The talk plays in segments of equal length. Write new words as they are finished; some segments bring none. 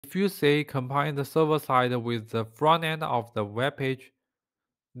If you say combine the server side with the front end of the web page,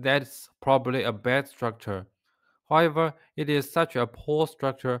 that's probably a bad structure. However, it is such a poor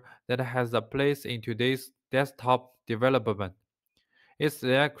structure that has a place in today's desktop development. It's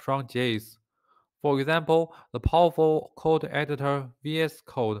Electron.js. For example, the powerful code editor VS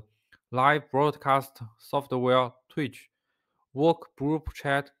Code, live broadcast software Twitch, work group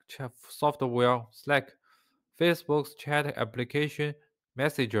chat software Slack, Facebook's chat application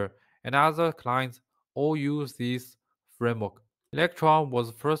Messenger, and other clients all use this framework. Electron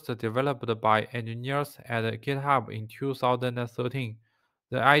was first developed by engineers at GitHub in 2013.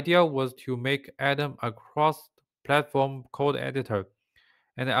 The idea was to make Atom a cross-platform code editor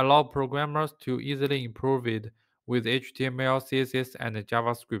and allow programmers to easily improve it with HTML, CSS, and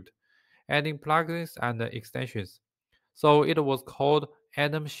JavaScript, adding plugins and extensions. So it was called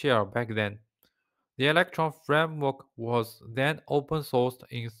Atom Share back then. The Electron framework was then open sourced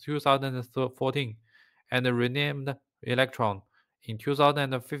in 2014 and renamed Electron in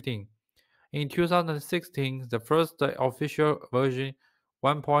 2015. In 2016, the first official version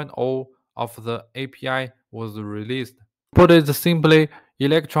 1.0 of the API was released. Put it simply,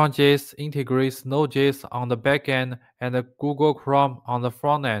 Electron.js integrates Node.js on the back end and Google Chrome on the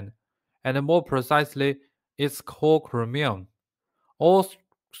front end, and more precisely, it's called Chromium. All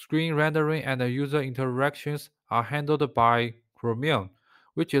screen rendering and user interactions are handled by Chromium,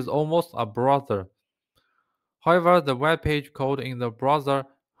 which is almost a browser. However, the web page code in the browser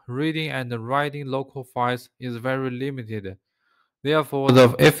reading and writing local files is very limited. Therefore,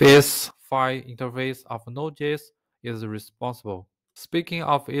 the FS file interface of Node.js is responsible. Speaking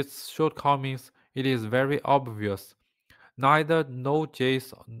of its shortcomings, it is very obvious. Neither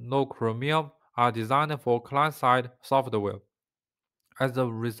Node.js nor Chromium are designed for client-side software. As a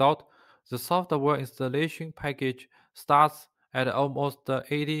result, the software installation package starts at almost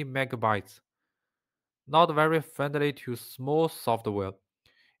 80 megabytes, not very friendly to small software.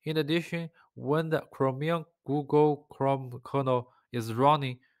 In addition, when the Chromium Google Chrome kernel is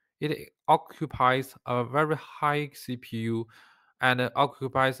running, it occupies a very high CPU and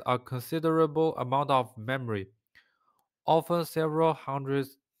occupies a considerable amount of memory, often several hundred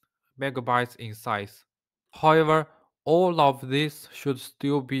megabytes in size. However, all of this should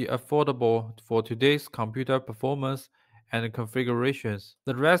still be affordable for today's computer performance and configurations.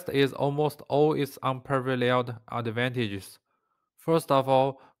 The rest is almost all its unparalleled advantages. First of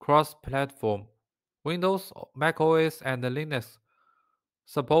all, cross-platform. Windows, macOS, and Linux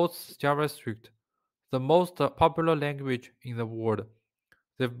supports JavaScript, the most popular language in the world.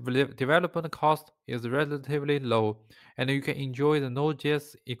 The development cost is relatively low, and you can enjoy the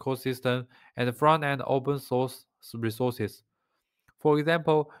Node.js ecosystem and front-end open source resources. For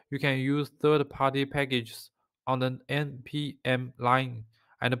example, you can use third-party packages on the npm line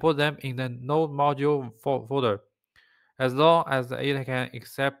and put them in the Node module folder, as long as it can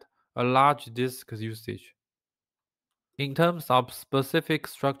accept a large disk usage. In terms of specific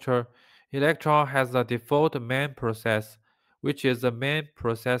structure, Electron has a default main process, which is the main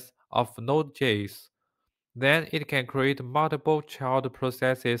process of Node.js. Then it can create multiple child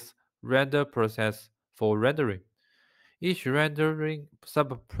processes, render process for rendering. Each rendering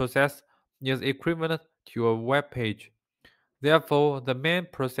subprocess is equivalent to a web page. Therefore, the main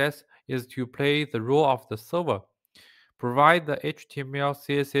process is to play the role of the server, provide the HTML,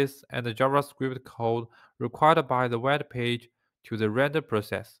 CSS, and the JavaScript code required by the web page to the render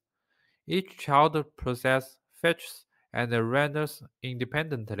process. Each child process fetches and renders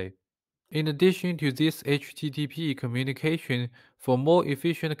independently. In addition to this HTTP communication, for more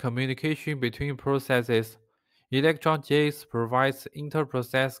efficient communication between processes, Electron.js provides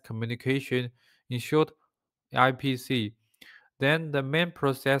inter-process communication, in short IPC. Then the main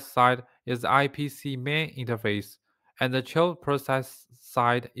process side is the IPC main interface, and the child process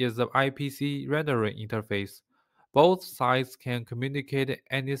side is the IPC rendering interface. Both sides can communicate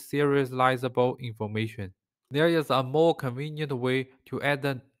any serializable information. There is a more convenient way to add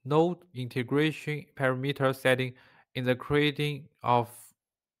the node integration parameter setting in the creating of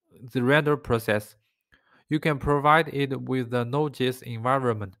the render process. You can provide it with the Node.js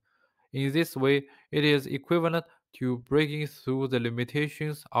environment. In this way, it is equivalent to breaking through the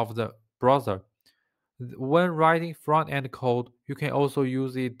limitations of the browser. When writing front-end code, you can also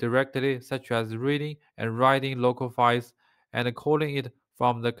use it directly, such as reading and writing local files and calling it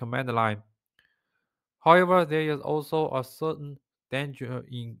from the command line. However, there is also a certain danger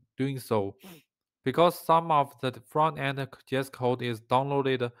in doing so, because some of the front-end JS code is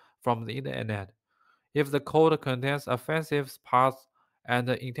downloaded from the internet. If the code contains offensive parts and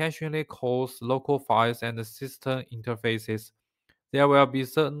intentionally calls local files and system interfaces, there will be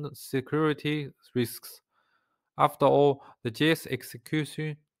certain security risks. After all, the JS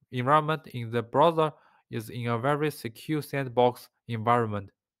execution environment in the browser is in a very secure sandbox environment.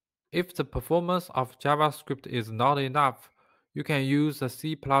 If the performance of JavaScript is not enough, you can use the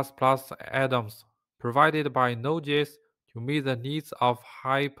C++ add-ons provided by Node.js to meet the needs of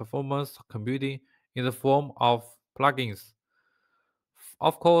high-performance computing in the form of plugins.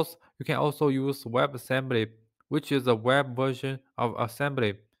 Of course, you can also use WebAssembly, which is a web version of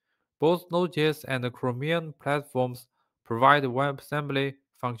assembly. Both Node.js and Chromium platforms provide WebAssembly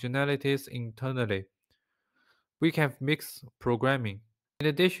functionalities internally. We can mix programming. In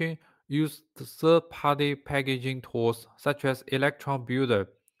addition, use third-party packaging tools such as Electron Builder,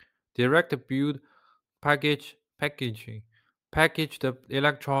 Direct Build packaging. Packaged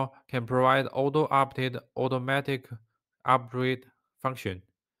Electron can provide auto-update automatic upgrade function.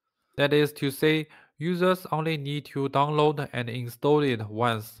 That is to say, users only need to download and install it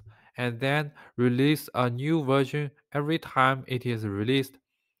once, and then release a new version every time it is released.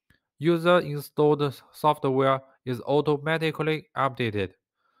 User installed software is automatically updated.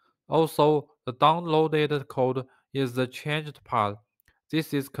 Also, the downloaded code is the changed part.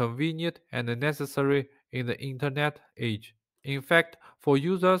 This is convenient and necessary in the internet age. In fact, for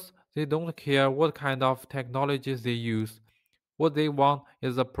users, they don't care what kind of technologies they use. What they want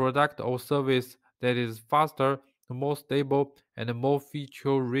is a product or service that is faster, more stable, and more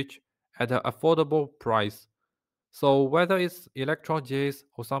feature rich at an affordable price. So whether it's Electron.js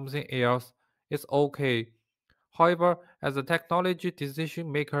or something else, it's okay. However, as a technology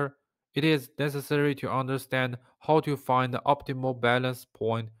decision maker, it is necessary to understand how to find the optimal balance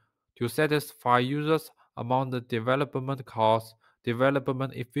point to satisfy users among the development cost,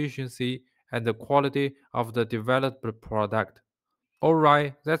 development efficiency, and the quality of the developed product.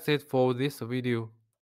 Alright, that's it for this video.